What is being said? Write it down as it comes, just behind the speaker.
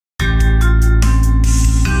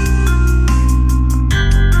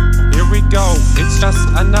just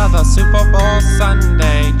another Super Bowl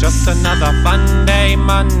Sunday, just another fun day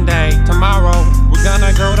Monday. Tomorrow we're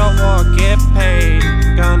gonna go to war, get paid,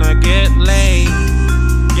 gonna get laid,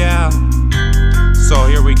 yeah. So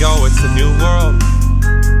here we go, it's a new world.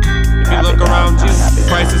 If you look around you,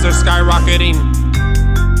 prices are skyrocketing.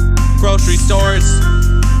 Grocery stores,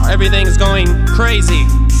 everything's going crazy.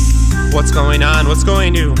 What's going on? What's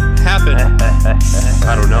going to happen?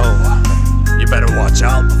 I don't know. You better watch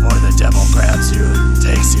out before the devil grabs you and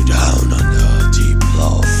takes you down under a deep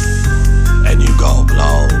blow. And you go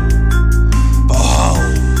blow for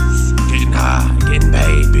hoes. Getting high, getting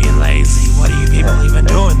paid, being lazy. What are you people even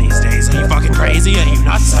doing these days? Are you fucking crazy? Are you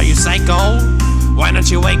nuts? Are you psycho? Why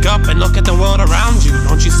don't you wake up and look at the world around you?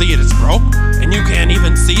 Don't you see it? It's broke, and you can't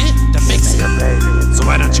even see it to fix it. So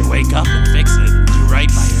why don't you wake up and fix it and do right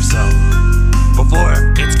by yourself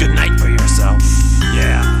before it's good night for yourself?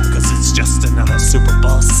 Yeah, cause it's just another Super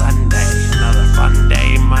Bowl Sunday, another fun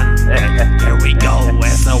day Monday. Here we go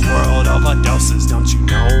as the world overdoses, don't you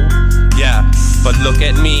know? Yeah, but look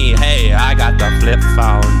at me, hey, I got the flip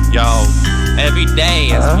phone, yo. Every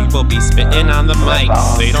day as people be spitting on the mic,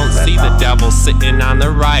 they don't see the devil sitting on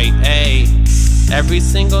the right, hey. Every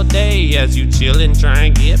single day as you chillin' try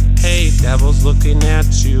and get paid, devil's looking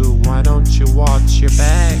at you, why don't you watch your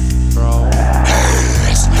back, bro?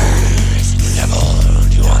 Devil,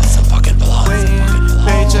 do you want some fucking blood?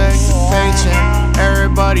 Paycheck to paycheck,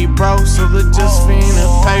 everybody broke, so they're just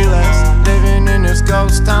finna pay less. Living in this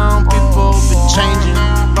ghost town, people be changing.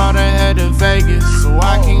 Brought a head to Vegas so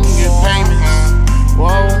I can get payments.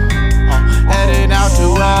 Whoa, headed out to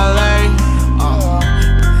LA.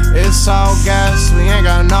 It's all gas, we ain't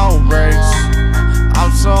got no brakes.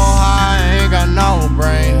 I'm so high, I ain't got no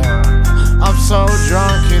brain. I'm so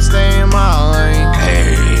drunk, can't stay in my lane.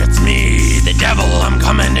 Hey, it's me, the devil, I'm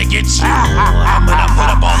coming to get you. I'm gonna put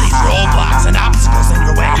up all these roadblocks and obstacles in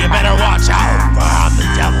your way. You better watch out, for I'm the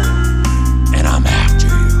devil, and I'm after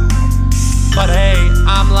you. But hey,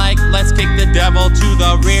 I'm like, let's kick the devil to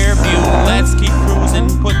the rear view. Let's keep cruising,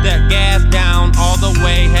 put that gas down all the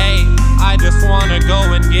way. Hey, I just wanna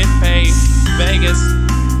go and get paid. Vegas,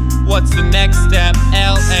 what's the next step?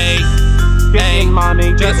 LA, hey,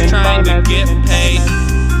 just trying to get paid.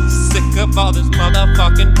 Sick of all this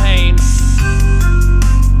motherfucking pain.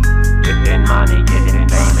 Getting money, getting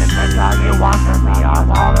famous, that's all you want from me.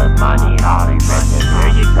 All this money and all these riches,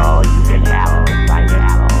 here you go, you can have it, right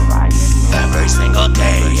now, right now. Every single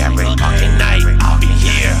day, every fucking night, I'll be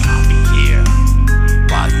here.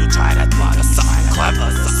 While you try to think of something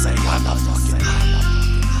clever to say, I'm the